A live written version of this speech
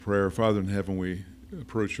Prayer. Father in heaven, we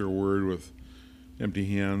approach your word with empty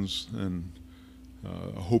hands and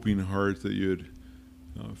a hoping heart that you'd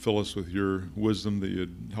fill us with your wisdom, that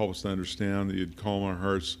you'd help us to understand, that you'd calm our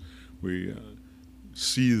hearts. We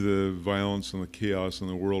see the violence and the chaos in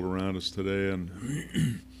the world around us today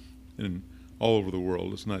and all over the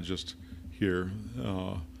world. It's not just here.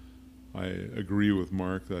 I agree with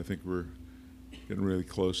Mark that I think we're getting really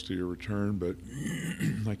close to your return, but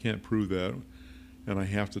I can't prove that. And I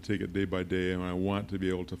have to take it day by day, and I want to be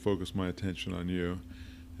able to focus my attention on you.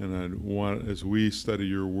 And I want, as we study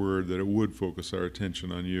your word, that it would focus our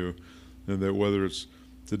attention on you, and that whether it's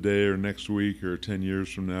today or next week or 10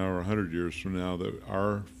 years from now or 100 years from now, that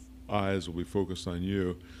our eyes will be focused on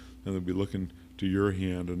you, and they'll be looking to your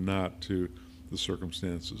hand and not to the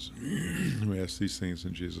circumstances. We ask these things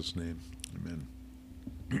in Jesus' name.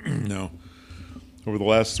 Amen. Now, over the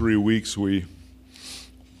last 3 weeks, we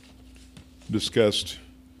discussed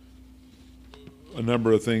a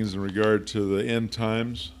number of things in regard to the end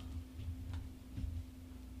times.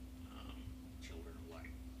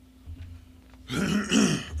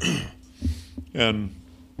 And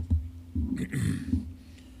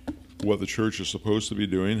what the church is supposed to be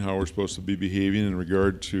doing, how we're supposed to be behaving in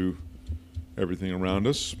regard to everything around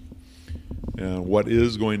us, and what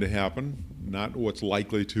is going to happen, not what's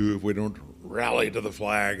likely to if we don't rally to the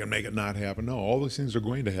flag and make it not happen. No, all these things are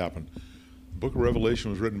going to happen. The book of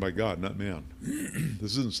Revelation was written by God, not man.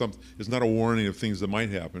 This isn't something. It's not a warning of things that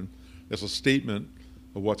might happen. It's a statement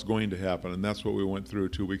of what's going to happen, and that's what we went through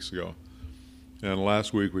 2 weeks ago. And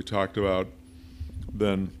last week we talked about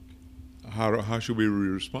then how should we be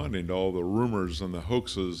responding to all the rumors and the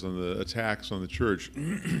hoaxes and the attacks on the church.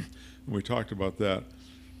 And we talked about that.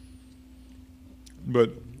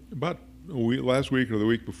 But about last week or the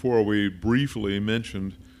week before, we briefly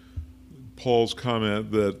mentioned Paul's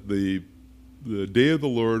comment that the day of the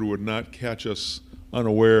Lord would not catch us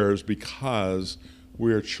unawares because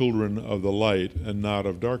we are children of the light and not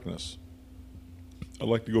of darkness. I'd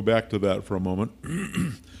like to go back to that for a moment.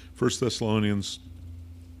 1 Thessalonians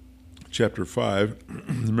chapter 5.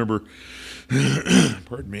 Remember,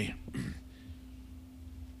 pardon me. I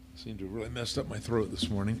seem to have really messed up my throat this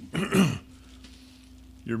morning.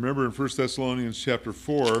 You remember in 1 Thessalonians chapter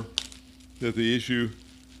 4 that the issue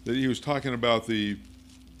that he was talking about the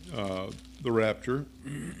rapture.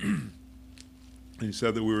 He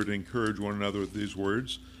said that we were to encourage one another with these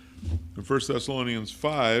words. In 1 Thessalonians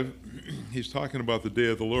 5, he's talking about the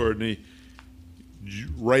day of the Lord, and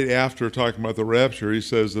right after talking about the rapture, he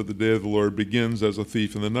says that the day of the Lord begins as a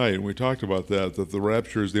thief in the night. And we talked about that the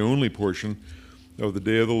rapture is the only portion of the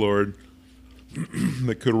day of the Lord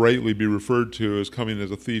that could rightly be referred to as coming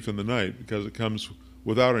as a thief in the night, because it comes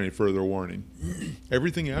without any further warning.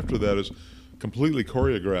 Everything after that is completely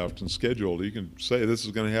choreographed and scheduled. You can say this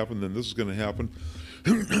is going to happen, then this is going to happen.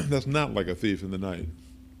 That's not like a thief in the night.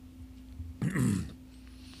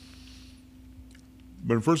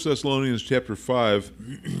 But in 1 Thessalonians chapter 5,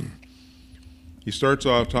 he starts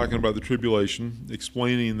off talking about the tribulation,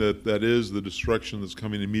 explaining that that is the destruction that's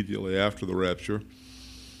coming immediately after the rapture.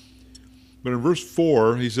 But in verse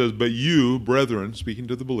 4, he says, "But you, brethren," speaking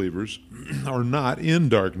to the believers, "are not in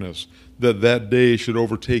darkness, that that day should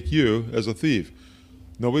overtake you as a thief."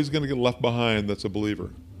 Nobody's going to get left behind that's a believer.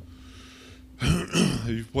 If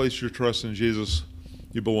you place your trust in Jesus,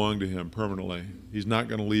 you belong to him permanently. He's not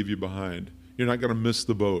going to leave you behind. You're not going to miss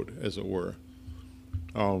the boat, as it were.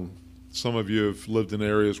 Some of you have lived in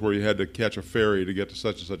areas where you had to catch a ferry to get to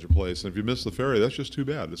such and such a place. And if you miss the ferry, that's just too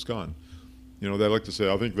bad. It's gone. You know, they like to say,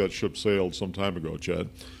 "I think that ship sailed some time ago, Chad."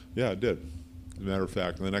 Yeah, it did. As a matter of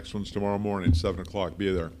fact, and the next one's tomorrow morning, 7 o'clock.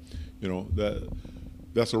 Be there. You know,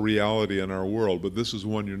 that's a reality in our world, but this is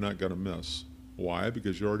one you're not going to miss. Why?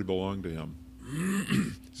 Because you already belong to him.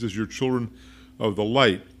 He says, "You're children of the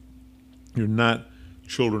light. You're not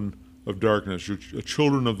children of darkness. You're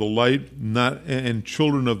children of the light, and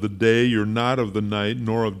children of the day. You're not of the night,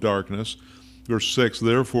 nor of darkness." Verse 6,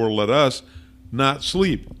 "Therefore let us not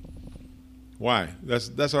sleep." Why?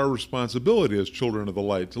 That's our responsibility as children of the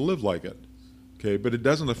light, to live like it. Okay, but it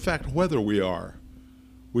doesn't affect whether we are.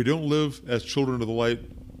 We don't live as children of the light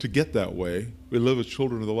to get that way. We live as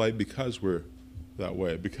children of the light because we're that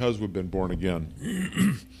way, because we've been born again.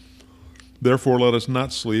 "Therefore let us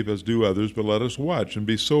not sleep as do others, but let us watch and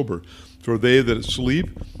be sober. For they that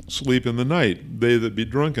sleep, sleep in the night. They that be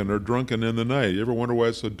drunken are drunken in the night." You ever wonder why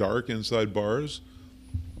it's so dark inside bars?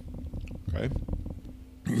 Okay.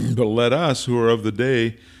 "But let us who are of the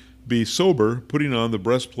day be sober, putting on the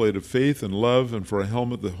breastplate of faith and love, and for a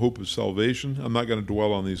helmet the hope of salvation." I'm not going to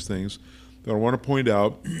dwell on these things, but I want to point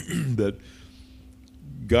out that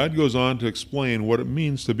God goes on to explain what it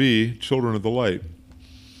means to be children of the light.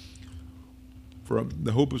 For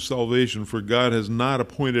the hope of salvation, for God has not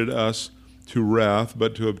appointed us to wrath,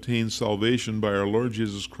 but to obtain salvation by our Lord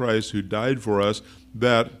Jesus Christ, who died for us,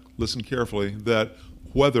 that, listen carefully, that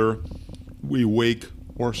whether we wake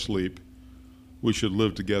or sleep, we should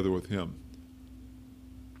live together with him.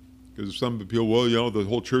 Because some people, well, the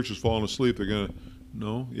whole church has fallen asleep, they're going to,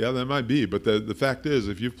 no, yeah, that might be, but the fact is,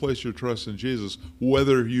 if you've placed your trust in Jesus,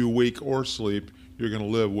 whether you wake or sleep, you're going to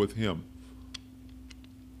live with him.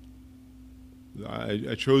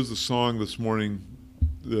 I chose the song this morning,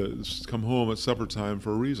 Come Home at Supper Time,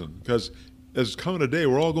 for a reason. Because as coming a day,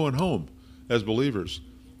 we're all going home as believers.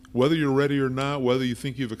 Whether you're ready or not, whether you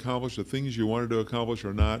think you've accomplished the things you wanted to accomplish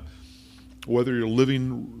or not, whether you're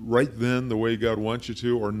living right then the way God wants you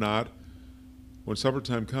to or not, when supper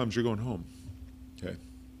time comes, you're going home. Okay.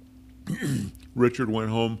 Richard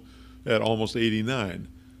went home at almost 89.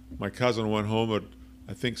 My cousin went home at,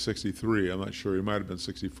 I think, 63. I'm not sure. He might have been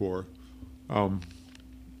 64.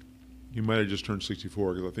 He might have just turned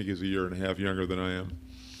 64 because I think he's a year and a half younger than I am.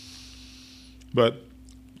 But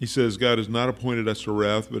he says, God has not appointed us to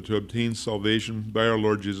wrath, but to obtain salvation by our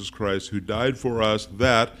Lord Jesus Christ, who died for us,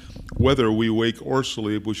 that, whether we wake or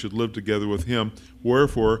sleep, we should live together with him.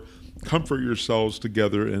 Wherefore, comfort yourselves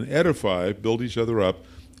together and edify, build each other up,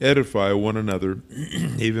 edify one another,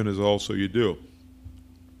 even as also you do.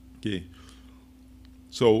 Okay.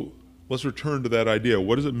 So let's return to that idea.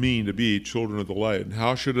 What does it mean to be children of the light? And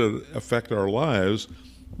how should it affect our lives,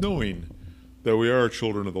 knowing that we are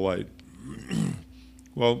children of the light?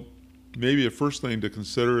 Well, maybe a first thing to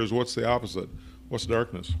consider is, what's the opposite? What's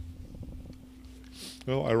darkness?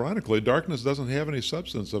 Well, ironically, darkness doesn't have any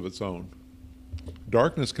substance of its own.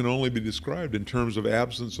 Darkness can only be described in terms of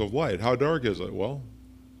absence of light. How dark is it? Well,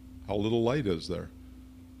 how little light is there?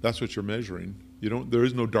 That's what you're measuring. There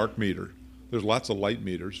is no dark meter. There's lots of light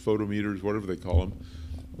meters, photometers, whatever they call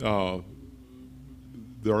them.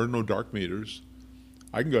 There are no dark meters.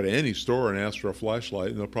 I can go to any store and ask for a flashlight,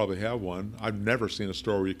 and they'll probably have one. I've never seen a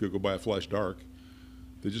store where you could go buy a flash dark.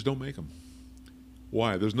 They just don't make them.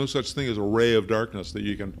 Why? There's no such thing as a ray of darkness that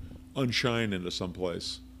you can unshine into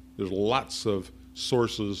someplace. There's lots of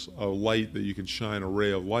sources of light that you can shine a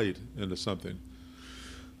ray of light into something.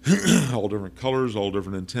 All different colors, all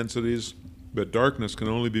different intensities, but darkness can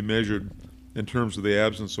only be measured in terms of the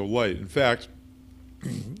absence of light. In fact,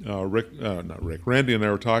 Randy and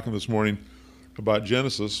I were talking this morning about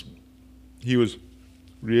Genesis. He was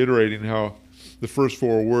reiterating how the first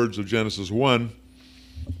 4 words of Genesis 1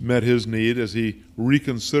 met his need as he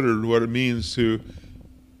reconsidered what it means to,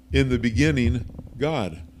 in the beginning,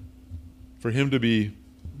 God. For him to be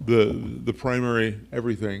the primary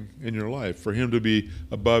everything in your life, for him to be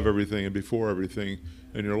above everything and before everything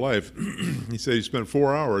in your life. He said he spent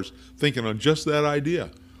 4 hours thinking on just that idea.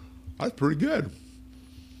 That's pretty good.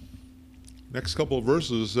 Next couple of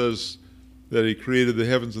verses says that he created the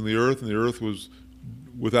heavens and the earth was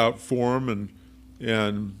without form,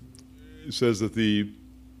 and it says that the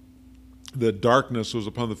darkness was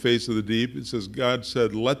upon the face of the deep. It says God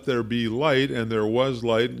said, "Let there be light," and there was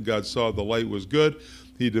light, and God saw the light was good.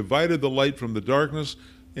 He divided the light from the darkness,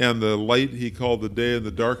 and the light he called the day, and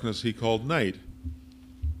the darkness he called night.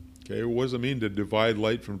 Okay, what does it mean to divide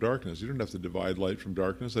light from darkness? You don't have to divide light from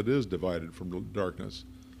darkness. It is divided from darkness.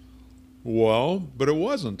 Well, but it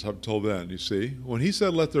wasn't up till then, you see. When he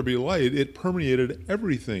said, "Let there be light," it permeated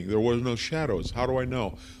everything. There was no shadows. How do I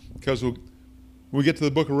know? Because when we get to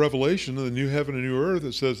the book of Revelation, in the new heaven and new earth,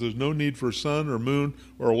 it says there's no need for sun or moon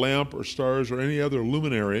or a lamp or stars or any other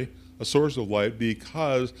luminary, a source of light,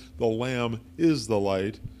 because the Lamb is the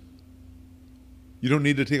light. You don't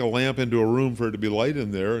need to take a lamp into a room for it to be light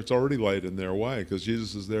in there. It's already light in there. Why? Because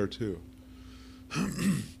Jesus is there too.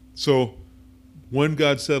 So when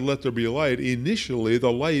God said, "Let there be light," initially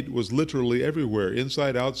the light was literally everywhere,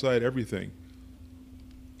 inside, outside, everything.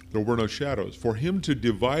 There were no shadows. For him to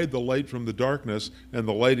divide the light from the darkness, and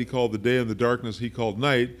the light he called the day and the darkness he called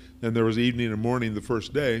night, and there was evening and morning the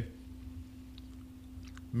first day,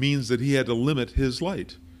 means that he had to limit his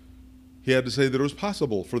light. He had to say that it was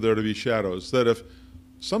possible for there to be shadows, that if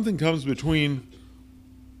something comes between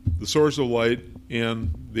the source of light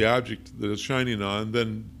and the object that it's shining on,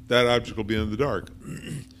 then that object will be in the dark.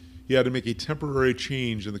 He had to make a temporary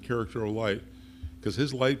change in the character of light, because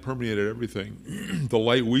his light permeated everything. The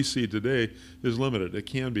light we see today is limited. It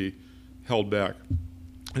can be held back.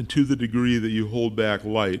 And to the degree that you hold back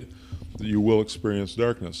light, you will experience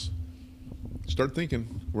darkness. Start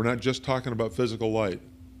thinking, we're not just talking about physical light.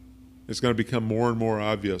 It's going to become more and more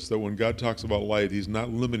obvious that when God talks about light, he's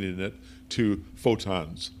not limiting it to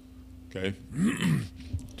photons. Okay?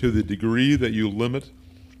 To the degree that you limit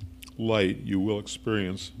light, you will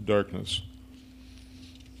experience darkness.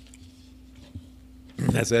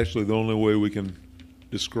 That's actually the only way we can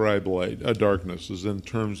describe darkness, is in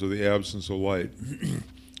terms of the absence of light.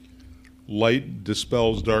 Light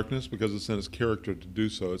dispels darkness because it's in its character to do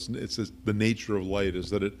so. It's the nature of light is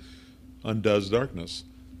that it undoes darkness.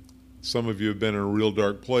 Some of you have been in a real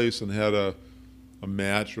dark place and had a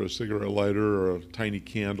match or a cigarette lighter or a tiny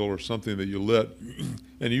candle or something that you lit,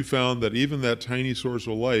 and you found that even that tiny source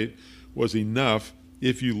of light was enough.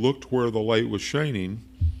 If you looked where the light was shining,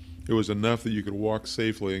 it was enough that you could walk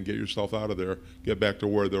safely and get yourself out of there, get back to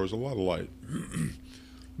where there was a lot of light.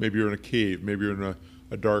 Maybe you're in a cave, maybe you're in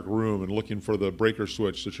a dark room and looking for the breaker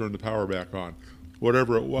switch to turn the power back on.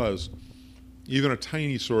 Whatever it was, even a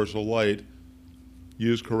tiny source of light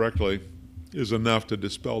used correctly is enough to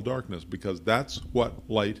dispel darkness, because that's what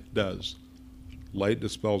light does. Light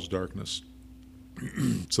dispels darkness.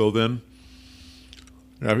 So then,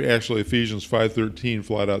 actually Ephesians 5:13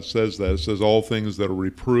 flat out says that. It says all things that are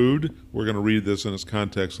reproved, we're going to read this in its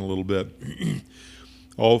context in a little bit.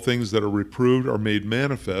 All things that are reproved are made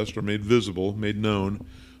manifest, or made visible, made known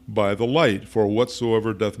by the light. For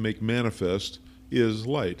whatsoever doth make manifest is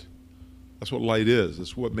light. That's what light is.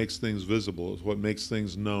 It's what makes things visible. It's what makes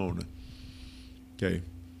things known. Okay.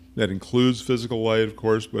 That includes physical light, of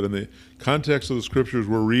course, but in the context of the scriptures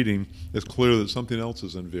we're reading, it's clear that something else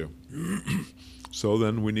is in view. So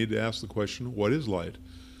then we need to ask the question, what is light?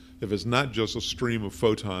 If it's not just a stream of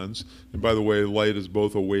photons, and by the way, light is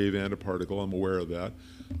both a wave and a particle, I'm aware of that,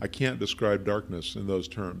 I can't describe darkness in those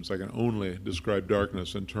terms. I can only describe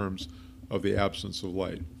darkness in terms of the absence of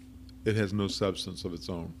light. It has no substance of its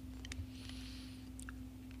own.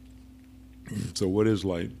 So what is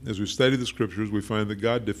light? As we study the scriptures, we find that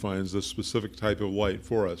God defines this specific type of light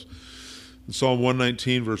for us. In Psalm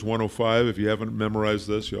 119, verse 105, if you haven't memorized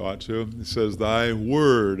this, you ought to. It says, "Thy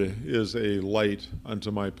word is a light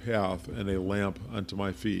unto my path and a lamp unto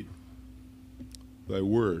my feet." Thy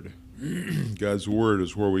word. God's word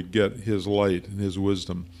is where we get his light and his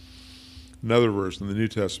wisdom. Another verse in the New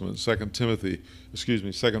Testament, 2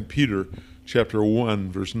 Peter chapter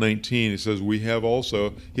 1, verse 19, he says, we have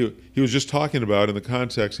also, he was just talking about, in the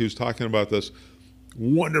context, he was talking about this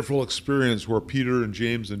wonderful experience where Peter and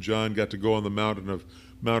James and John got to go on the Mount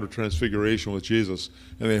of Transfiguration with Jesus,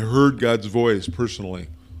 and they heard God's voice personally.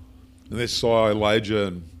 And they saw Elijah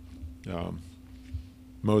and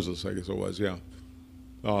Moses, I guess it was, yeah.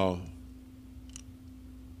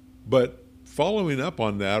 But following up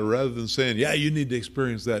on that, rather than saying, yeah, you need to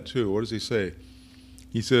experience that too, what does he say?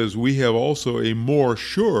 He says, we have also a more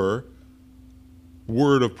sure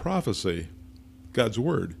word of prophecy, God's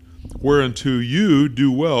word, whereunto you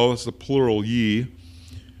do well, that's the plural ye,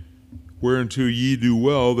 whereunto ye do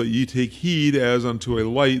well that ye take heed as unto a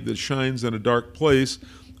light that shines in a dark place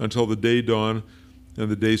until the day dawn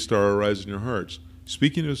and the day star arise in your hearts.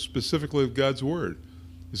 Speaking specifically of God's word.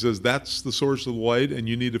 He says that's the source of the light, and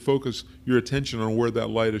you need to focus your attention on where that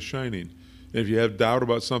light is shining. And if you have doubt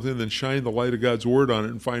about something, then shine the light of God's word on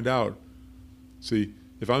it and find out. See,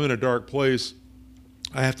 if I'm in a dark place,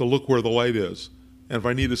 I have to look where the light is. And if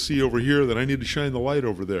I need to see over here, then I need to shine the light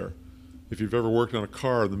over there. If you've ever worked on a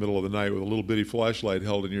car in the middle of the night with a little bitty flashlight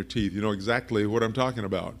held in your teeth, you know exactly what I'm talking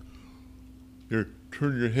about. You're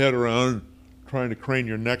turning your head around, trying to crane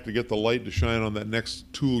your neck to get the light to shine on that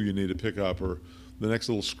next tool you need to pick up, or the next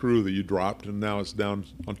little screw that you dropped, and now it's down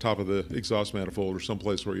on top of the exhaust manifold or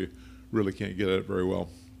someplace where you really can't get at it very well.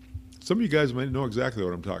 Some of you guys might know exactly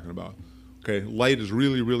what I'm talking about. Okay, light is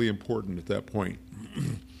really, really important at that point.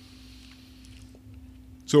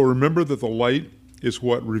 So remember that the light is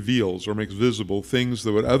what reveals or makes visible things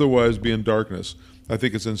that would otherwise be in darkness. I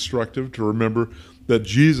think it's instructive to remember that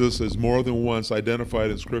Jesus is more than once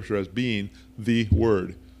identified in Scripture as being the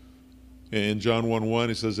Word. In John 1:1,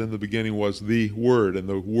 he says, in the beginning was the Word, and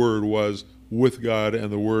the Word was with God, and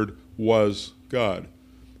the Word was God.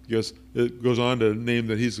 Because it goes on to name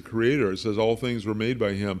that he's the creator. It says all things were made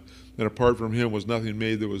by him, and apart from him was nothing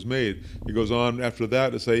made that was made. It goes on after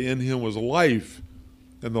that to say in him was life,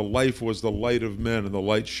 and the life was the light of men, and the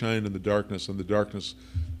light shined in the darkness, and the darkness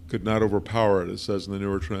could not overpower it, it says in the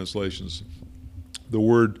newer translations. The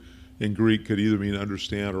word in Greek could either mean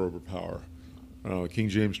understand or overpower. King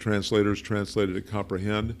James translators translated it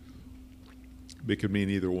comprehend. It could mean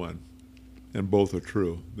either one. And both are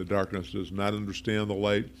true. The darkness does not understand the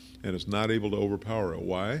light and is not able to overpower it.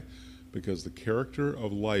 Why? Because the character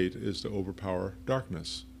of light is to overpower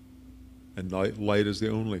darkness. And light is the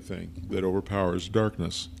only thing that overpowers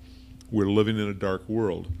darkness. We're living in a dark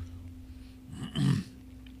world.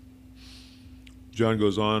 John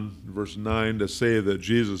goes on in verse 9 to say that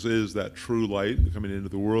Jesus is that true light coming into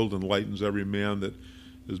the world and lightens every man that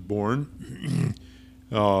is born.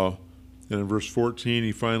 And in verse 14,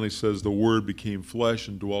 he finally says, the Word became flesh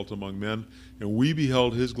and dwelt among men, and we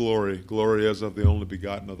beheld his glory, glory as of the only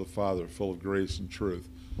begotten of the Father, full of grace and truth.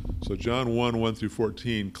 So John 1 through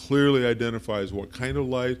 14 clearly identifies what kind of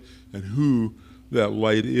light and who that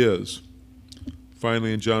light is.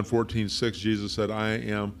 Finally, in John 14:6, Jesus said,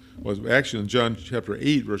 actually in John chapter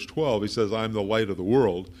 8, verse 12, he says, I am the light of the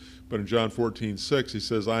world. But in John 14:6, he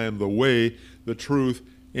says, I am the way, the truth,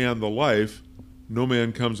 and the life. No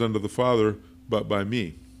man comes unto the Father but by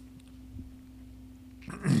me.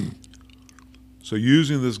 So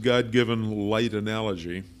using this God-given light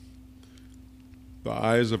analogy, the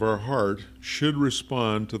eyes of our heart should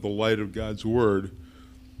respond to the light of God's Word.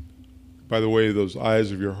 By the way, those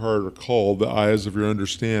eyes of your heart are called the eyes of your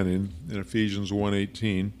understanding in Ephesians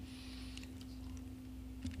 1:18.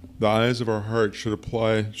 The eyes of our heart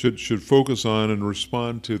should focus on and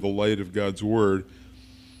respond to the light of God's Word.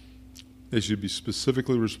 They should be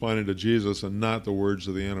specifically responding to Jesus and not the words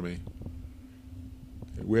of the enemy.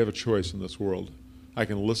 We have a choice in this world. I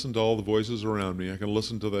can listen to all the voices around me. I can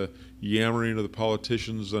listen to the yammering of the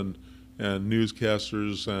politicians and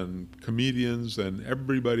newscasters and comedians and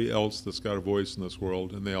everybody else that's got a voice in this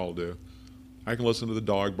world, and they all do. I can listen to the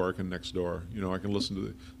dog barking next door. I can listen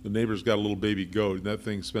to the neighbor's got a little baby goat, and that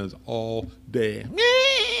thing spends all day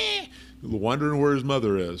wondering where his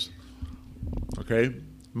mother is. Okay?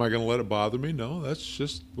 Am I going to let it bother me? No, that's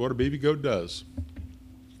just what a baby goat does.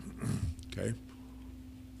 Okay?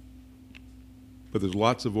 But there's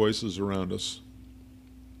lots of voices around us.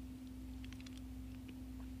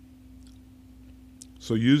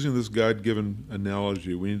 So using this God-given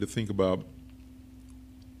analogy, we need to think about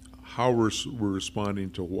how we're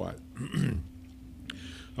responding to what.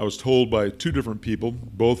 I was told by two different people,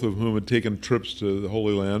 both of whom had taken trips to the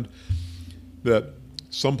Holy Land, that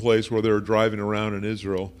someplace where they were driving around in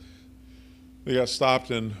Israel, they got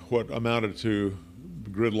stopped in what amounted to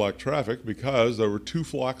gridlock traffic because there were two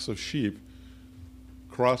flocks of sheep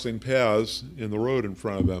crossing paths in the road in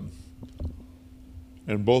front of them.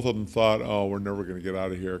 And both of them thought, oh, we're never going to get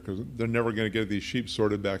out of here because they're never going to get these sheep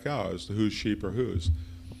sorted back out as to whose sheep are whose.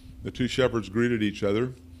 The two shepherds greeted each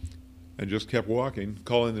other and just kept walking,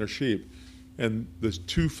 calling their sheep. And the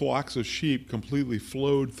two flocks of sheep completely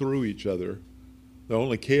flowed through each other. The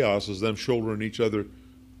only chaos is them shouldering each other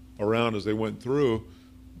around as they went through.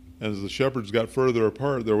 And as the shepherds got further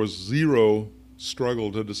apart, there was zero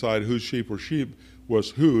struggle to decide whose sheep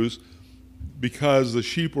was whose, because the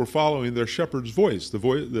sheep were following their shepherd's voice.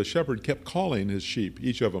 The shepherd kept calling his sheep,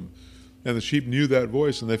 each of them. And the sheep knew that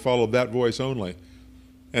voice, and they followed that voice only.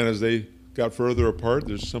 And as they got further apart,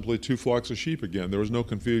 there's simply two flocks of sheep again. There was no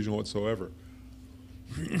confusion whatsoever.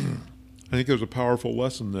 I think there's a powerful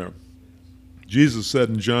lesson there. Jesus said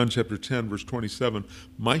in John chapter 10, verse 27,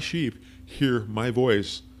 my sheep hear my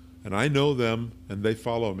voice, and I know them, and they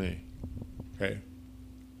follow me. Okay?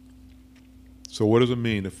 So what does it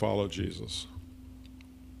mean to follow Jesus?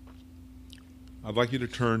 I'd like you to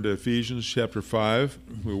turn to Ephesians chapter 5.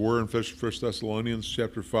 We were in 1 Thessalonians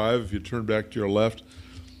chapter 5. If you turn back to your left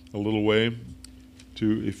a little way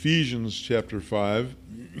to Ephesians chapter 5.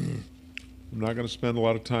 I'm not going to spend a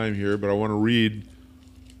lot of time here, but I want to read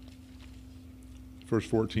first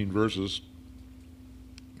 14 verses.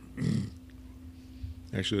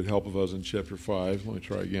 Actually, it'd help if I was in chapter 5. Let me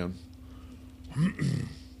try again.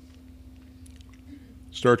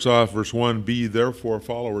 Starts off, verse 1, be therefore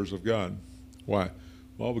followers of God. Why?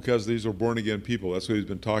 Well, because these are born-again people. That's what he's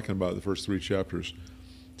been talking about the first 3 chapters.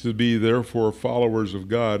 To be therefore followers of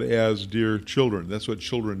God as dear children. That's what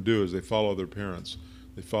children do, is they follow their parents.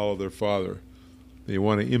 They follow their father. They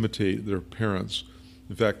want to imitate their parents.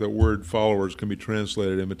 In fact, that word followers can be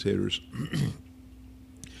translated imitators.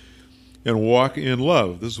 And walk in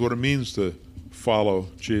love. This is what it means to follow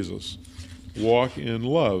Jesus. Walk in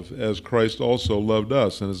love, as Christ also loved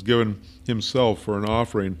us and has given himself for an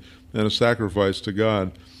offering and a sacrifice to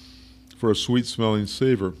God for a sweet-smelling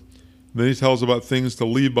savor. And then he tells about things to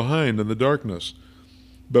leave behind in the darkness.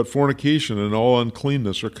 But fornication and all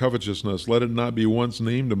uncleanness or covetousness, let it not be once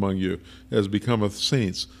named among you, as becometh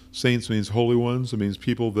saints. Saints means holy ones. It means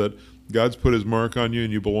people that God's put his mark on you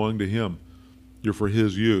and you belong to him. You're for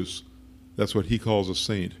his use. That's what he calls a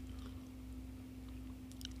saint.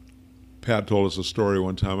 Pat told us a story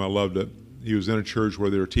one time. I loved it. He was in a church where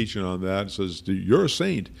they were teaching on that. It says, you're a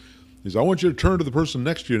saint. He says, I want you to turn to the person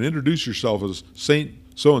next to you and introduce yourself as Saint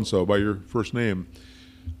so-and-so by your first name.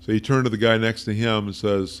 So he turned to the guy next to him and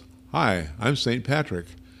says, hi, I'm St. Patrick.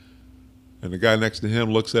 And the guy next to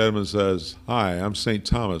him looks at him and says, "Hi, I'm St.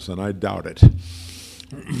 Thomas, and I doubt it."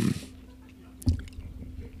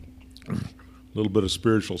 A little bit of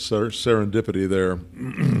spiritual serendipity there.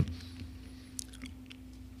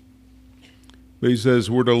 But he says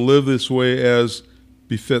we're to live this way as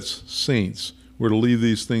befits saints. We're to leave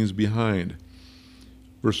these things behind.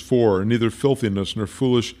 Verse 4, neither filthiness nor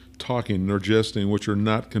foolish talking nor jesting, which are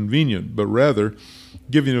not convenient, but rather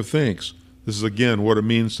giving of thanks. This is again what it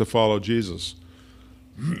means to follow Jesus.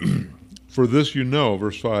 For this you know,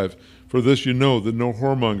 verse 5, for this you know that no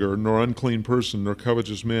whoremonger, nor unclean person, nor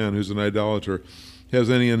covetous man who's an idolater has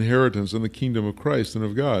any inheritance in the kingdom of Christ and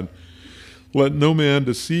of God. Let no man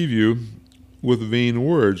deceive you with vain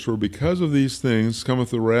words, for because of these things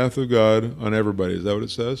cometh the wrath of God on everybody. Is that what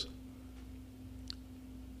it says?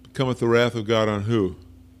 Cometh the wrath of God on who?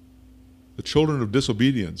 The children of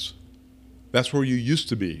disobedience. That's where you used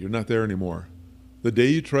to be. You're not there anymore. The day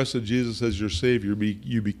you trusted Jesus as your Savior,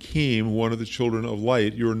 you became one of the children of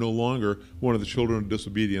light. You are no longer one of the children of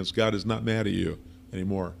disobedience. God is not mad at you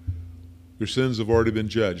anymore. Your sins have already been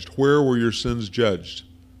judged. Where were your sins judged?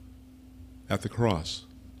 At the cross.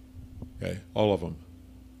 Okay, all of them.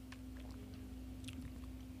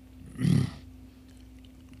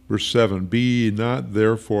 Verse 7, be ye not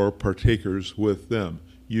therefore partakers with them.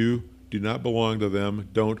 You do not belong to them.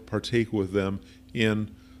 Don't partake with them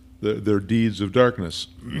in their deeds of darkness.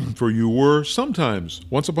 For you were sometimes,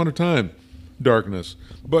 once upon a time, darkness.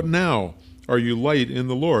 But now are you light in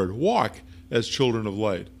the Lord. Walk as children of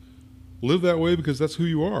light. Live that way because that's who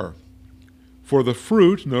you are. For the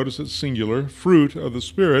fruit, notice it's singular, fruit of the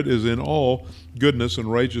Spirit is in all goodness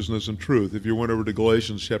and righteousness and truth. If you went over to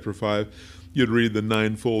Galatians chapter 5, you'd read the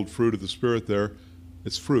ninefold fruit of the Spirit there.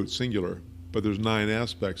 It's fruit, singular, but there's 9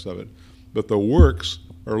 aspects of it. But the works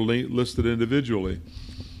are listed individually.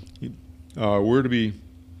 We're to be,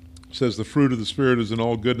 says the fruit of the Spirit is in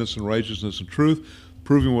all goodness and righteousness and truth,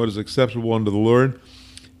 proving what is acceptable unto the Lord,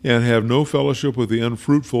 and have no fellowship with the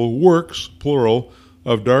unfruitful works, plural,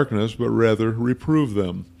 of darkness, but rather reprove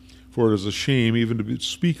them. For it is a shame even to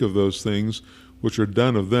speak of those things which are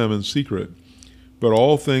done of them in secret. But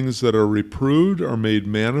all things that are reproved are made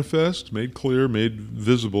manifest, made clear, made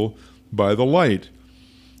visible by the light.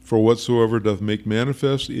 For whatsoever doth make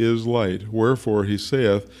manifest is light. Wherefore he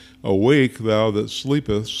saith, awake thou that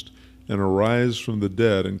sleepest, and arise from the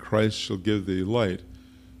dead, and Christ shall give thee light.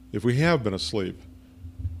 If we have been asleep,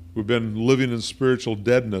 we've been living in spiritual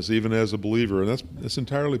deadness, even as a believer, and that's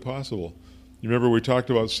entirely possible. You remember we talked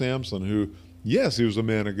about Samson, who, yes, he was a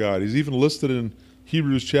man of God. He's even listed in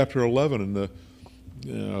Hebrews chapter 11 in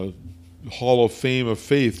the Hall of Fame of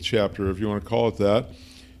Faith chapter, if you want to call it that.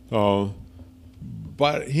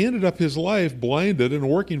 But he ended up his life blinded and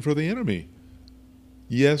working for the enemy.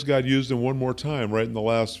 Yes, God used him one more time right in the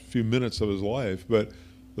last few minutes of his life, but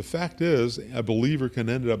the fact is, a believer can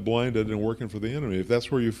end up blinded and working for the enemy. If that's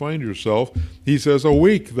where you find yourself, he says,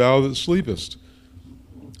 awake, thou that sleepest,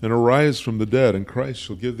 and arise from the dead, and Christ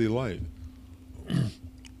shall give thee light.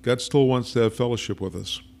 God still wants to have fellowship with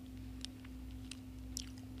us.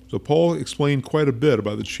 So Paul explained quite a bit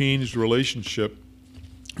about the changed relationship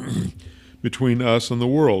between us and the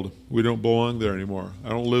world. We don't belong there anymore. I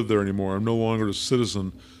don't live there anymore. I'm no longer a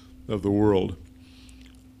citizen of the world.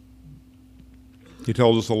 He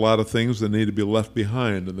tells us a lot of things that need to be left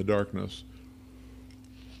behind in the darkness.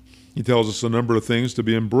 He tells us a number of things to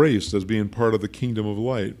be embraced as being part of the kingdom of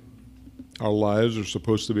light. Our lives are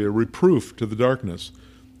supposed to be a reproof to the darkness.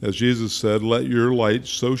 As Jesus said, let your light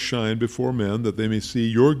so shine before men that they may see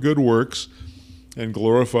your good works and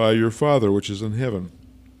glorify your Father which is in heaven.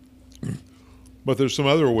 But there's some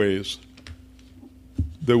other ways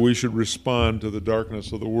that we should respond to the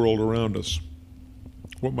darkness of the world around us.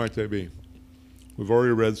 What might they be? We've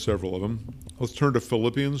already read several of them. Let's turn to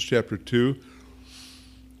Philippians chapter 2.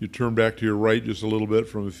 You turn back to your right just a little bit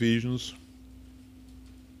from Ephesians.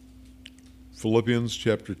 Philippians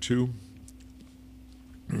chapter 2,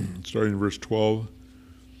 starting in verse 12.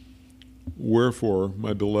 Wherefore,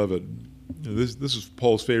 my beloved, this is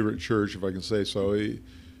Paul's favorite church, if I can say so.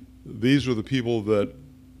 These are the people that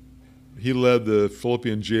he led the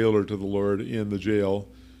Philippian jailer to the Lord in the jail,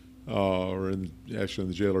 actually in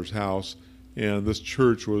the jailer's house. And this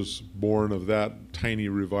church was born of that tiny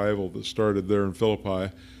revival that started there in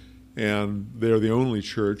Philippi. And they're the only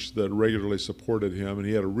church that regularly supported him, and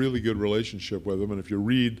he had a really good relationship with them. And if you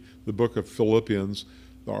read the book of Philippians,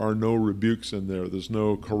 there are no rebukes in there. There's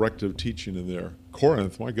no corrective teaching in there.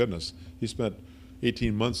 Corinth, my goodness, he spent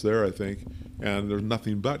 18 months there, I think, and there's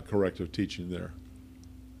nothing but corrective teaching there.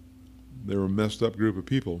 They were a messed up group of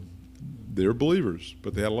people. They were believers,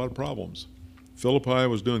 but they had a lot of problems. Philippi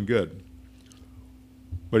was doing good.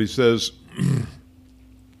 But he says,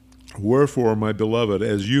 wherefore, my beloved,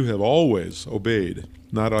 as you have always obeyed,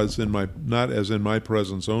 not as in my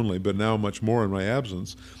presence only, but now much more in my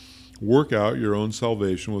absence, work out your own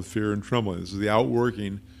salvation with fear and trembling. This is the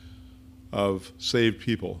outworking of saved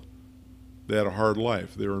people. They had a hard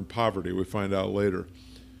life. They were in poverty, we find out later,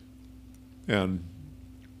 and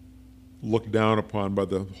looked down upon by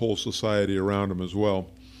the whole society around them as well.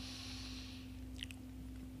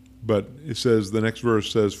 But it says, the next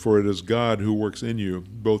verse says, for it is God who works in you,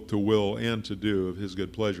 both to will and to do of his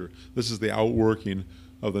good pleasure. This is the outworking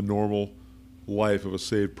of the normal life of a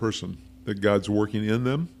saved person, that God's working in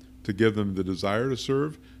them to give them the desire to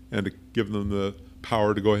serve and to give them the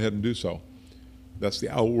power to go ahead and do so. That's the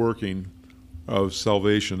outworking of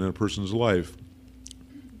salvation in a person's life.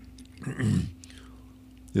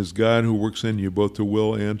 Is God who works in you, both to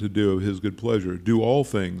will and to do of his good pleasure. Do all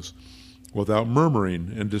things without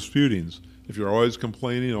murmuring and disputings. If you're always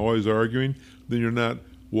complaining, always arguing, then you're not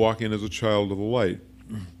walking as a child of the light.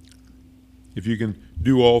 If you can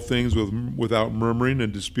do all things without murmuring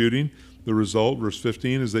and disputing, the result, verse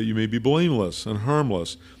 15, is that you may be blameless and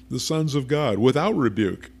harmless, the sons of God, without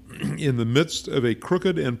rebuke, in the midst of a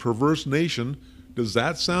crooked and perverse nation. Does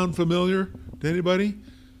that sound familiar to anybody?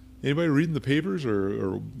 Anybody reading the papers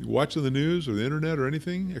or watching the news or the internet or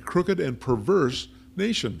anything? A crooked and perverse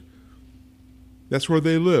nation. That's where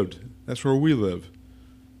they lived. That's where we live.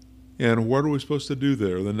 And what are we supposed to do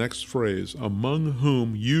there? The next phrase, among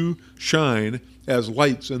whom you shine as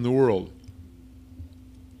lights in the world.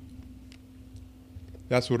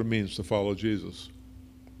 That's what it means to follow Jesus.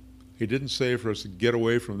 He didn't say for us to get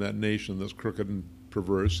away from that nation that's crooked and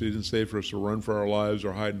perverse. He didn't say for us to run for our lives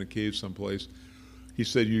or hide in a cave someplace. He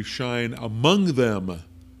said you shine among them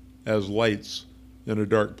as lights in a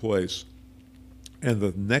dark place. And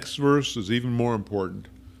the next verse is even more important.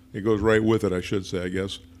 It goes right with it, I should say, I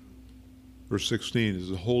guess. Verse 16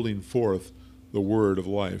 is holding forth the word of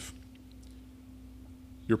life.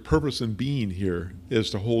 Your purpose in being here is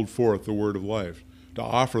to hold forth the word of life, to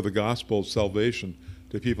offer the gospel of salvation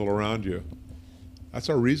to people around you. That's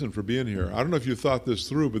our reason for being here. I don't know if you thought this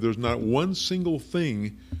through, but there's not one single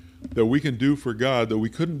thing that we can do for God that we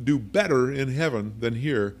couldn't do better in heaven than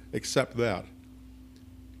here, except that.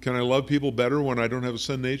 Can I love people better when I don't have a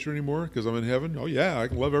sin nature anymore because I'm in heaven? Oh yeah, I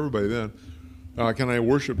can love everybody then. Can I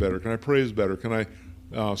worship better? Can I praise better? Can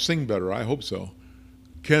I sing better? I hope so.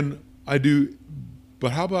 Can I do,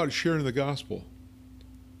 but how about sharing the gospel?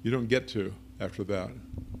 You don't get to after that.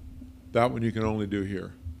 That one you can only do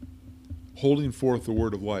here. Holding forth the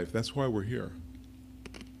word of life. That's why we're here.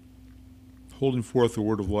 Holding forth the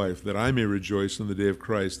word of life, that I may rejoice in the day of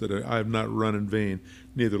Christ, that I have not run in vain,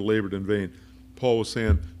 neither labored in vain. Paul was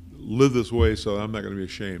saying, live this way so I'm not going to be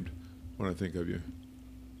ashamed when I think of you.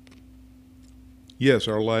 Yes,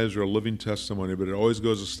 our lives are a living testimony, but it always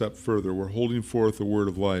goes a step further. We're holding forth the word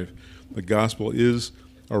of life. The gospel is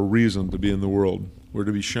our reason to be in the world. We're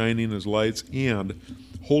to be shining as lights and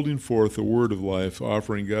holding forth the word of life,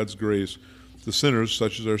 offering God's grace to sinners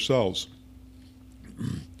such as ourselves.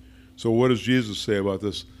 So what does Jesus say about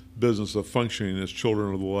this business of functioning as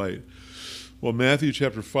children of the light? Well, Matthew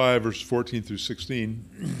chapter 5, verses 14 through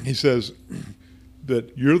 16, he says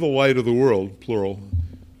that you're the light of the world, plural.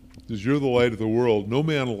 He says, you're the light of the world. No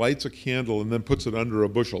man lights a candle and then puts it under a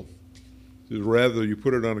bushel. He says, rather, you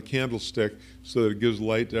put it on a candlestick so that it gives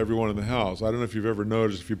light to everyone in the house. I don't know if you've ever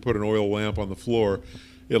noticed, if you put an oil lamp on the floor,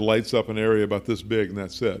 it lights up an area about this big and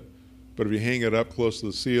that's it. But if you hang it up close to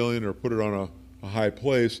the ceiling or put it on a high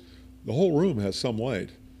place, the whole room has some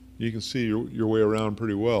light. You can see your way around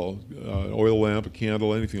pretty well. Oil lamp, a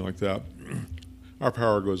candle, anything like that. Our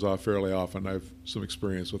power goes off fairly often. I have some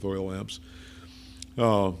experience with oil lamps.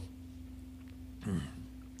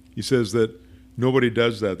 He says that nobody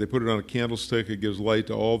does that. They put it on a candlestick. It gives light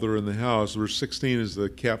to all that are in the house. Verse 16 is the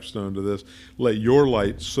capstone to this. Let your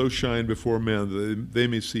light so shine before men that they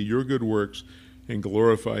may see your good works and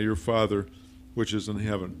glorify your Father which is in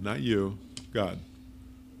heaven. Not you, God.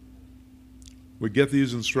 We get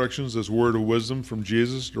these instructions, this word of wisdom from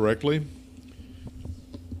Jesus directly.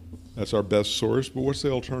 That's our best source, but what's the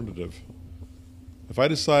alternative? If I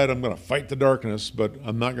decide I'm going to fight the darkness, but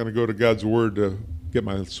I'm not going to go to God's word to get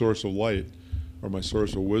my source of light or my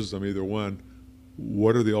source of wisdom, either one,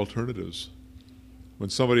 what are the alternatives? When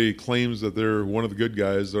somebody claims that they're one of the good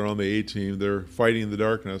guys, they're on the A team, they're fighting the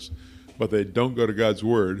darkness, but they don't go to God's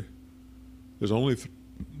word, there's only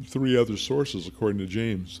three other sources according to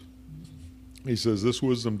James. He says this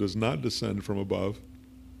wisdom does not descend from above.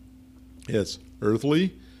 It's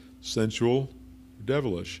earthly, sensual,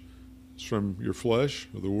 devilish. It's from your flesh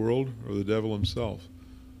or the world or the devil himself.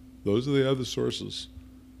 Those are the other sources.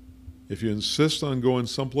 If you insist on going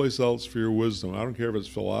someplace else for your wisdom, I don't care if it's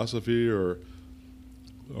philosophy or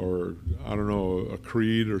I don't know, a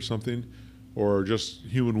creed or something, or just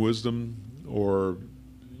human wisdom, or,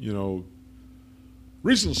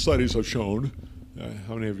 recent studies have shown,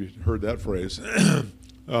 how many of you heard that phrase?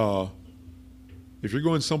 If you're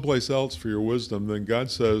going someplace else for your wisdom, then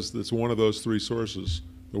God says it's one of those three sources: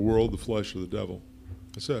 the world, the flesh, or the devil.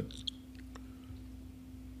 That's it.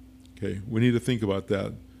 Okay, we need to think about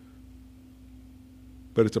that.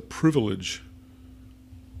 But it's a privilege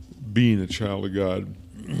being a child of God.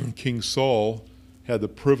 King Saul had the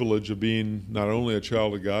privilege of being not only a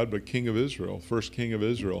child of God, but king of Israel, first king of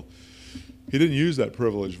Israel. He didn't use that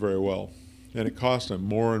privilege very well, and it cost him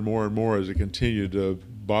more and more and more as he continued to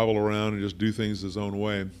bobble around and just do things his own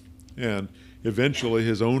way. And eventually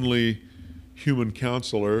his only human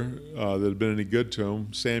counselor that had been any good to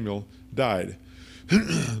him, Samuel, died.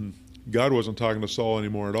 God wasn't talking to Saul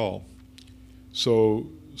anymore at all. So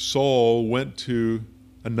Saul went to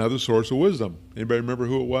another source of wisdom. Anybody remember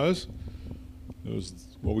who it was? It was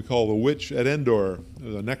what we call the witch at Endor. It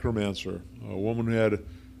was a necromancer, a woman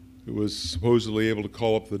who was supposedly able to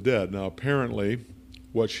call up the dead. Now apparently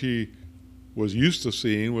what she was used to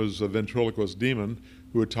seeing was a ventriloquist demon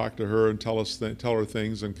who would talk to her and tell her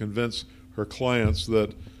things and convince her clients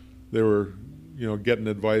that they were, getting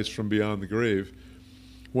advice from beyond the grave.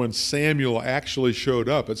 When Samuel actually showed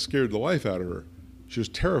up, it scared the life out of her. She was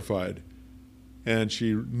terrified. And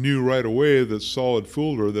she knew right away that Saul had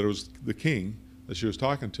fooled her, that it was the king that she was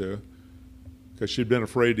talking to, because she'd been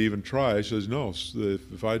afraid to even try. She says, no,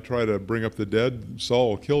 if I try to bring up the dead,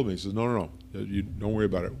 Saul will kill me. He says, no, you don't worry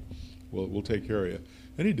about it. We'll take care of you.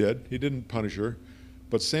 And he did. He didn't punish her.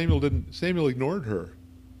 But Samuel ignored her.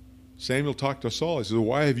 Samuel talked to Saul. He says,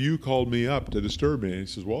 why have you called me up to disturb me? And he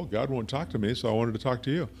says, well, God won't talk to me, so I wanted to talk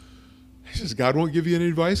to you. He says, God won't give you any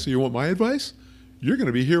advice, so you want my advice? You're going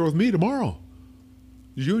to be here with me tomorrow.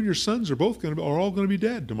 You and your sons are all going to be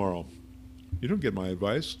dead tomorrow. You don't get my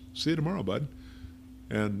advice. See you tomorrow, bud.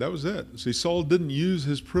 And that was it. See, Saul didn't use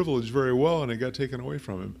his privilege very well, and it got taken away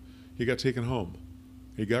from him. He got taken home.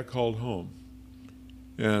 He got called home,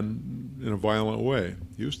 and in a violent way.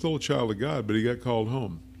 He was still a child of God, but he got called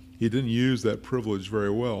home. He didn't use that privilege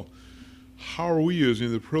very well. How are we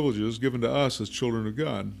using the privileges given to us as children of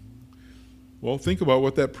God? Well, think about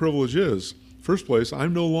what that privilege is. First place,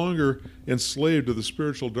 I'm no longer enslaved to the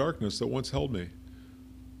spiritual darkness that once held me.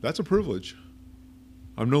 That's a privilege.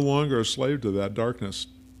 I'm no longer a slave to that darkness.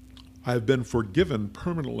 I've been forgiven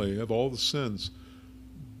permanently of all the sins,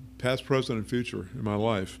 past, present, and future in my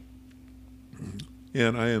life.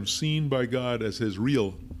 And I am seen by God as his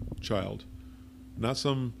real child, not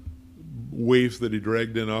some waif that he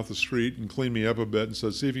dragged in off the street and cleaned me up a bit and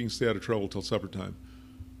said, see if you can stay out of trouble till supper time.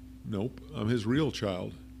 Nope, I'm his real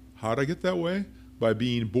child. How'd I get that way? By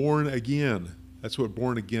being born again. That's what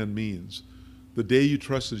born again means. The day you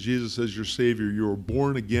trusted Jesus as your Savior, you were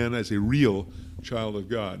born again as a real child of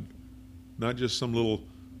God, not just some little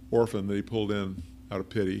orphan that he pulled in out of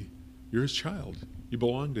pity. You're his child. You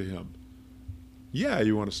belong to him. Yeah,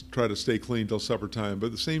 you want to try to stay clean till supper time, but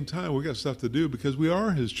at the same time, we got stuff to do because we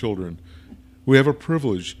are his children. We have a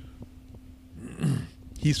privilege.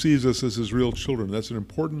 He sees us as his real children. That's an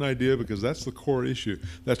important idea because that's the core issue.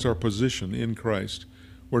 That's our position in Christ.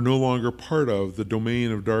 We're no longer part of the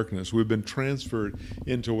domain of darkness. We've been transferred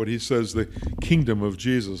into what he says the kingdom of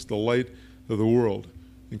Jesus, the light of the world.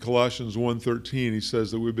 In Colossians 1:13, he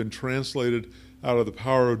says that we've been translated out of the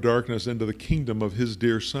power of darkness into the kingdom of his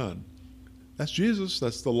dear Son. That's Jesus.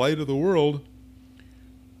 That's the light of the world.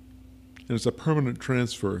 And it's a permanent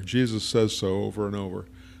transfer. Jesus says so over and over.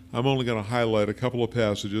 I'm only going to highlight a couple of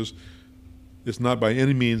passages. It's not by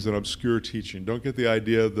any means an obscure teaching. Don't get the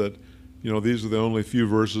idea that, these are the only few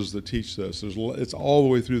verses that teach this. It's all the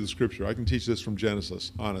way through the Scripture. I can teach this from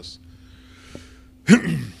Genesis, honest.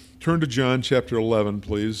 Turn to John chapter 11,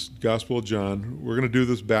 please. Gospel of John. We're going to do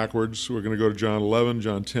this backwards. We're going to go to John 11,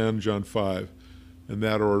 John 10, John 5. In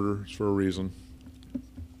that order, it's for a reason.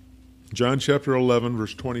 John chapter 11,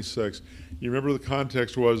 verse 26. You remember the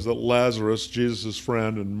context was that Lazarus, Jesus'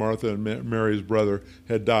 friend, and Martha and Mary's brother,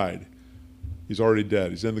 had died. He's already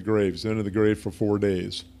dead. He's in the grave. He's been in the grave for 4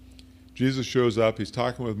 days. Jesus shows up. He's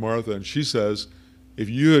talking with Martha, and she says, if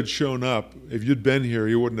you had shown up, if you'd been here,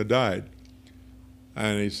 he wouldn't have died.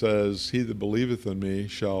 And he says, he that believeth in me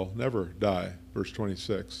shall never die. Verse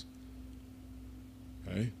 26.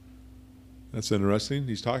 Okay. That's interesting.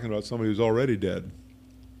 He's talking about somebody who's already dead.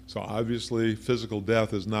 So obviously physical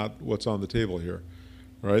death is not what's on the table here.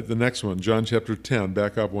 All right, the next one, John chapter 10,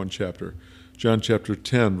 back up one chapter. John chapter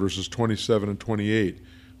 10, verses 27 and 28.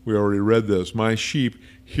 We already read this. My sheep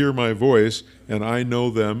hear my voice, and I know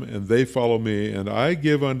them, and they follow me, and I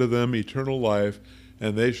give unto them eternal life,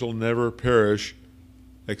 and they shall never perish,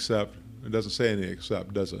 except, it doesn't say any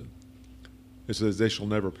except, does it? It says they shall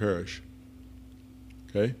never perish.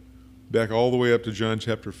 Okay? Back all the way up to John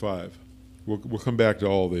chapter 5. We'll come back to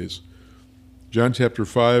all these. John chapter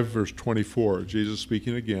 5, verse 24, Jesus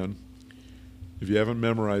speaking again. If you haven't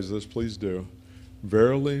memorized this, please do.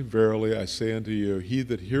 Verily, verily, I say unto you, he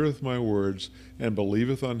that heareth my words and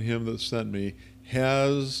believeth on him that sent me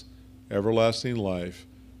has everlasting life,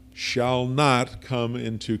 shall not come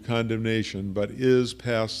into condemnation, but is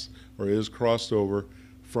passed or is crossed over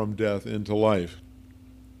from death into life.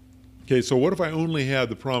 Okay, so what if I only had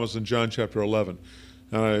the promise in John chapter 11?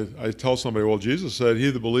 And I tell somebody, well, Jesus said,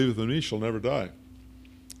 he that believeth in me shall never die.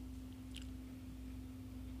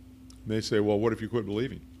 And they say, well, what if you quit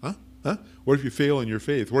believing? Huh? What if you fail in your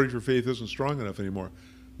faith? What if your faith isn't strong enough anymore?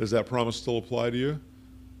 Does that promise still apply to you?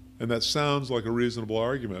 And that sounds like a reasonable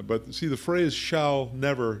argument. But see, the phrase shall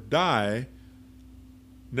never die,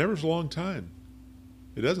 never's a long time.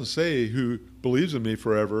 It doesn't say who believes in me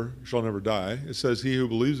forever shall never die. It says he who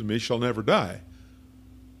believes in me shall never die.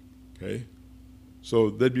 Okay? So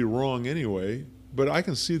they'd be wrong anyway, but I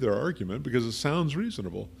can see their argument because it sounds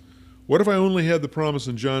reasonable. What if I only had the promise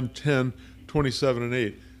in John 10, 27 and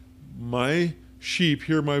 8? My sheep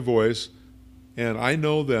hear my voice, and I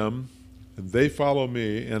know them, and they follow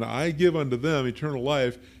me, and I give unto them eternal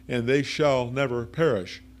life, and they shall never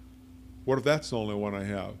perish. What if that's the only one I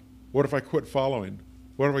have? What if I quit following?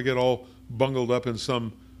 What if I get all bungled up in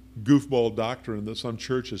some goofball doctrine that some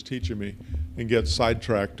church is teaching me and get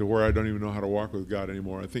sidetracked to where I don't even know how to walk with God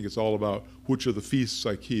anymore? I think it's all about which of the feasts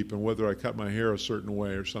I keep and whether I cut my hair a certain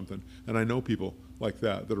way or something. And I know people like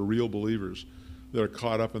that are real believers that are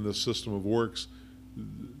caught up in this system of works.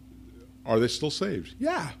 Are they still saved?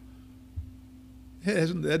 Yeah.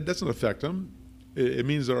 That doesn't affect them. It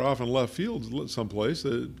means they're off in left field someplace.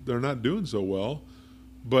 They're not doing so well.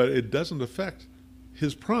 But it doesn't affect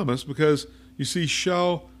his promise because, you see,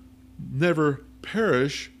 shall never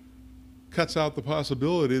perish cuts out the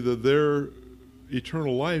possibility that their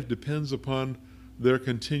eternal life depends upon their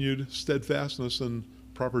continued steadfastness and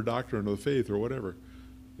proper doctrine of the faith or whatever.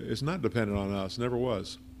 It's not dependent on us, never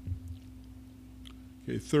was.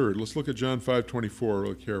 Okay, third, let's look at John 5:24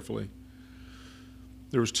 really carefully.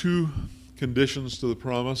 There was two conditions to the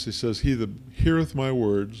promise. He says, he that heareth my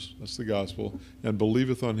words, that's the gospel, and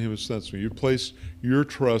believeth on him who sent me. You place your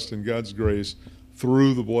trust in God's grace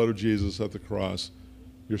through the blood of Jesus at the cross,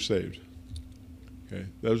 you're saved. Okay,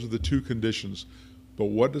 those are the two conditions. But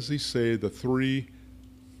what does he say the three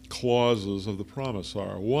clauses of the promise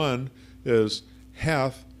are? One is,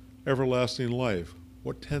 hath everlasting life.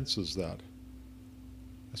 What tense is that?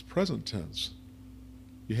 That's present tense.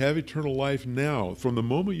 You have eternal life now. From the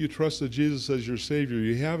moment you trusted Jesus as your Savior,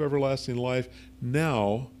 you have everlasting life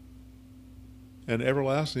now. And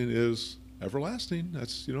everlasting is everlasting.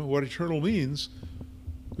 That's, what eternal means.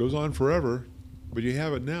 It goes on forever, but you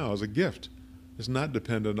have it now as a gift. It's not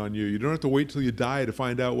dependent on you. You don't have to wait till you die to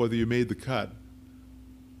find out whether you made the cut.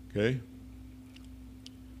 Okay?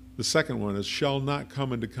 The second one is, shall not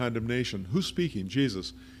come into condemnation. Who's speaking?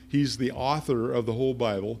 Jesus. He's the author of the whole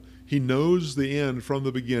Bible. He knows the end from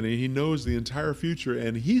the beginning. He knows the entire future.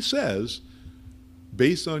 And he says,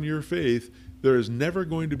 based on your faith, there is never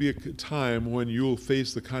going to be a time when you will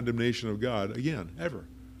face the condemnation of God again, ever.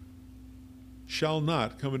 Shall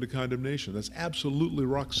not come into condemnation. That's absolutely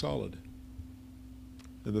rock solid.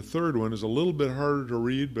 And the third one is a little bit harder to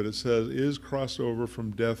read, but it says, is crossed over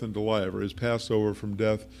from death into life, or is passed over from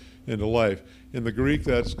death into life. In the Greek,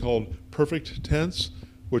 that's called perfect tense,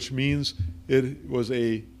 which means it was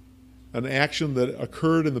an action that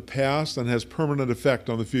occurred in the past and has permanent effect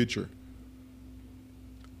on the future.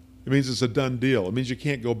 It means it's a done deal. It means you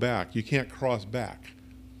can't go back. You can't cross back.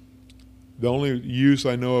 The only use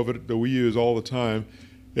I know of it that we use all the time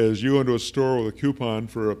is you go into a store with a coupon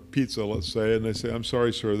for a pizza, let's say, and they say, I'm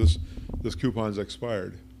sorry, sir, this coupon's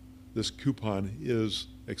expired. This coupon is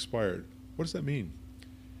expired. What does that mean?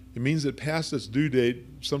 It means it passed its due date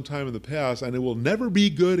sometime in the past, and it will never be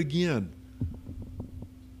good again.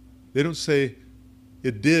 They don't say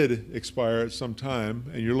it did expire at some time,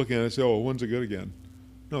 and you're looking at it and say, oh, when's it good again?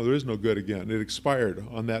 No, there is no good again. It expired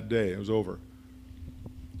on that day. It was over.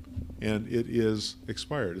 And it is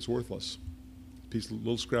expired. It's worthless.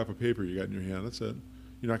 Little scrap of paper you got in your hand. That's it.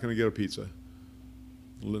 You're not going to get a pizza.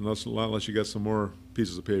 Unless you got some more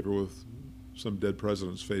pieces of paper with some dead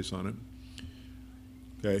president's face on it.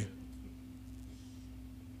 Okay?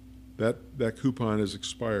 That coupon is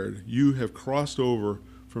expired. You have crossed over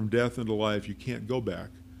from death into life. You can't go back.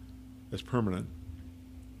 That's permanent.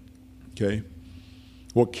 Okay?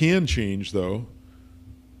 What can change, though,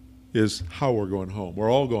 is how we're going home.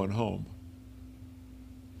 We're all going home.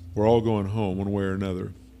 We're all going home one way or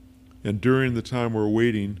another. And during the time we're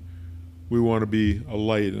waiting, we want to be a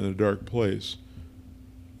light in a dark place.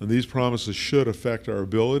 And these promises should affect our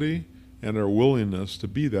ability and our willingness to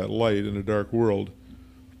be that light in a dark world.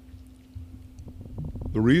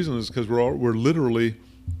 The reason is because we're literally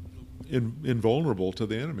invulnerable to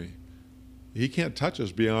the enemy. He can't touch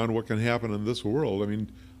us beyond what can happen in this world. I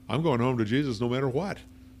mean, I'm going home to Jesus no matter what.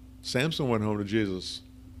 Samson went home to Jesus.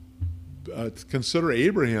 Consider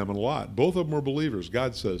Abraham and Lot. Both of them were believers.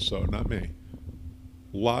 God says so, not me.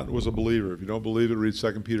 Lot was a believer. If you don't believe it, read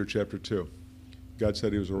 2 Peter chapter 2. God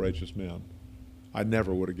said he was a righteous man. I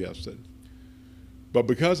never would have guessed it. But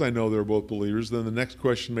because I know they're both believers, then the next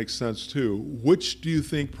question makes sense too. Which do you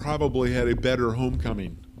think probably had a better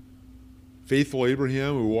homecoming? Faithful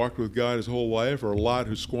Abraham, who walked with God his whole life, or Lot,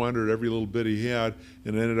 who squandered every little bit he had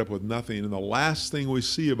and ended up with nothing? And the last thing we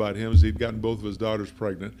see about him is he'd gotten both of his daughters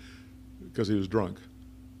pregnant because he was drunk.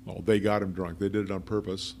 Well, they got him drunk. They did it on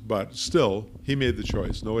purpose. But still, he made the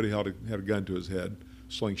choice. Nobody had a gun to his head.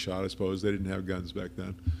 Slingshot, I suppose. They didn't have guns back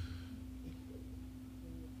then.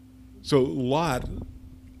 So Lot,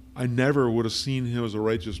 I never would have seen him as a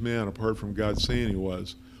righteous man apart from God saying he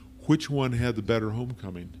was. Which one had the better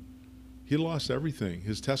homecoming? He lost everything.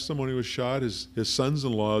 His testimony was shot. His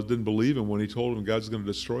sons-in-law didn't believe him when he told them God's going to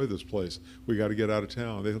destroy this place. We got to get out of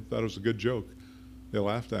town. They thought it was a good joke. They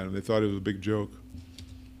laughed at him. They thought it was a big joke.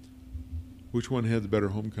 Which one had the better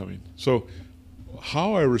homecoming? So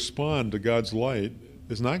how I respond to God's light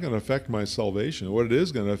is not going to affect my salvation. What it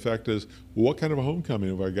is going to affect is what kind of a homecoming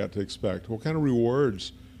have I got to expect? What kind of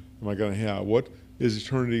rewards am I going to have? What is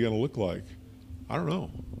eternity going to look like? I don't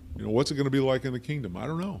know. What's it going to be like in the kingdom? I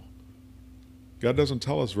don't know. God doesn't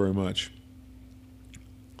tell us very much.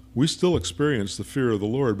 We still experience the fear of the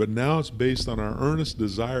Lord, but now it's based on our earnest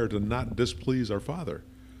desire to not displease our Father.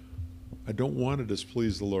 I don't want to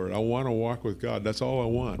displease the Lord. I want to walk with God. That's all I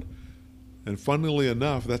want. And funnily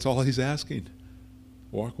enough, that's all he's asking.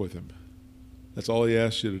 Walk with him. That's all he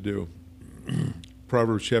asks you to do.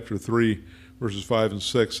 Proverbs chapter 3, verses 5 and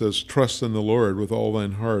 6 says, "Trust in the Lord with all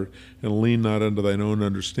thine heart, and lean not unto thine own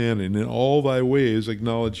understanding. In all thy ways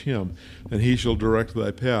acknowledge him, and he shall direct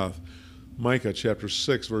thy path." Micah chapter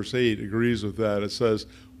 6, verse 8 agrees with that. It says,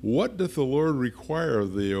 "What doth the Lord require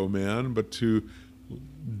of thee, O man, but to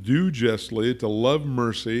do justly, to love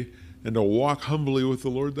mercy, and to walk humbly with the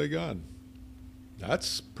Lord thy God?"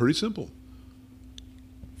 That's pretty simple.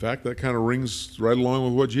 In fact, that kind of rings right along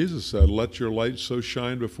with what Jesus said. "Let your light so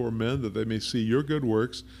shine before men that they may see your good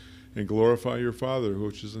works and glorify your Father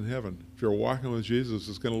which is in heaven." If you're walking with Jesus,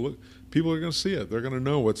 it's going to look, people are going to see it. They're going to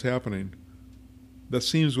know what's happening. That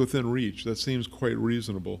seems within reach. That seems quite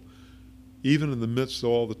reasonable. Even in the midst of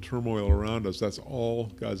all the turmoil around us, that's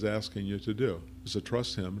all God's asking you to do, is to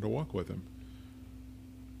trust him and to walk with him.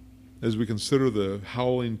 As we consider the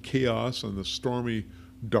howling chaos and the stormy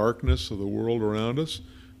darkness of the world around us,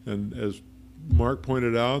 and as Mark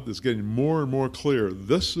pointed out, it's getting more and more clear.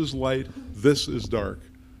 This is light, this is dark.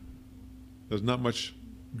 There's not much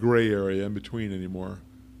gray area in between anymore.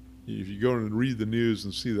 If you go and read the news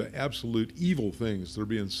and see the absolute evil things that are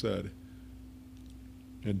being said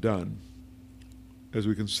and done, as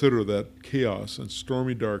we consider that chaos and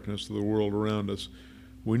stormy darkness of the world around us,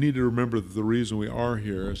 we need to remember that the reason we are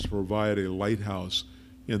here is to provide a lighthouse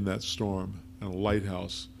in that storm and a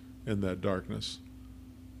lighthouse in that darkness.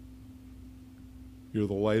 You're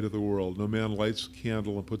the light of the world. No man lights a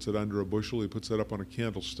candle and puts it under a bushel. He puts it up on a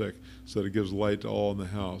candlestick so that it gives light to all in the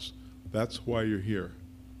house. That's why you're here.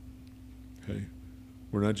 Okay?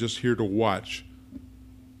 We're not just here to watch.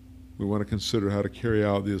 We want to consider how to carry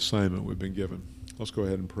out the assignment we've been given. Let's go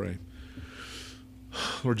ahead and pray.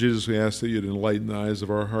 Lord Jesus, we ask that you'd enlighten the eyes of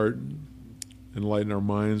our heart, enlighten our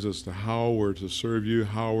minds as to how we're to serve you,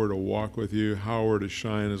 how we're to walk with you, how we're to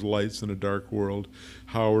shine as lights in a dark world,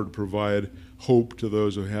 how we're to provide hope to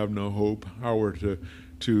those who have no hope, how we're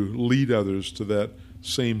to lead others to that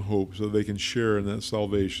same hope so they can share in that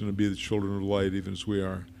salvation and be the children of light even as we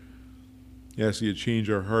are. I ask you to change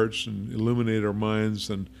our hearts and illuminate our minds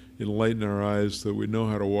and enlighten our eyes so that we know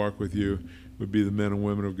how to walk with you, would be the men and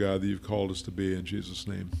women of God that you've called us to be. In Jesus'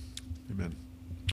 name, amen.